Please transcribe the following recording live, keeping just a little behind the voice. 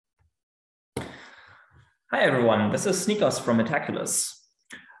Hi everyone, this is Sneakers from Metaculus.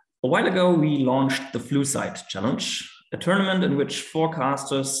 A while ago, we launched the FluSight challenge, a tournament in which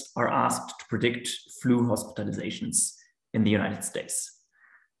forecasters are asked to predict flu hospitalizations in the United States.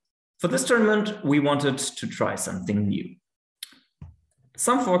 For this tournament, we wanted to try something new.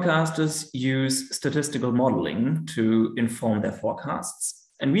 Some forecasters use statistical modeling to inform their forecasts,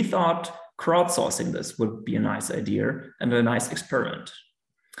 and we thought crowdsourcing this would be a nice idea and a nice experiment.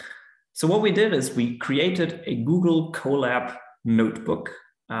 So what we did is we created a Google Colab Notebook.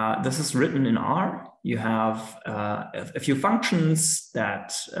 This is written in R. You have a few functions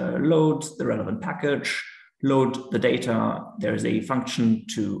that load the relevant package, load the data. There's a function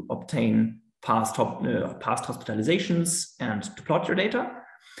to obtain past hospitalizations and to plot your data,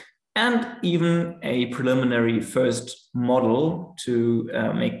 and even a preliminary first model to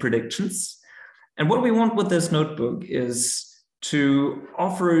make predictions. And what we want with this notebook is to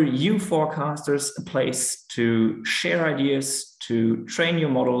offer you forecasters a place to share ideas, to train your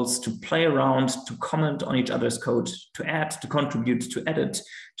models, to play around, to comment on each other's code, to add, to contribute, to edit,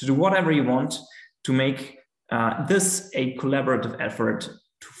 to do whatever you want to make this a collaborative effort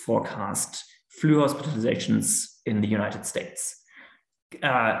to forecast flu hospitalizations in the United States.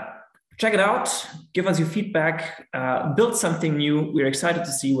 Check it out, give us your feedback, build something new. We're excited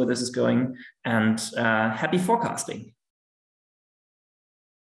to see where this is going, and happy forecasting.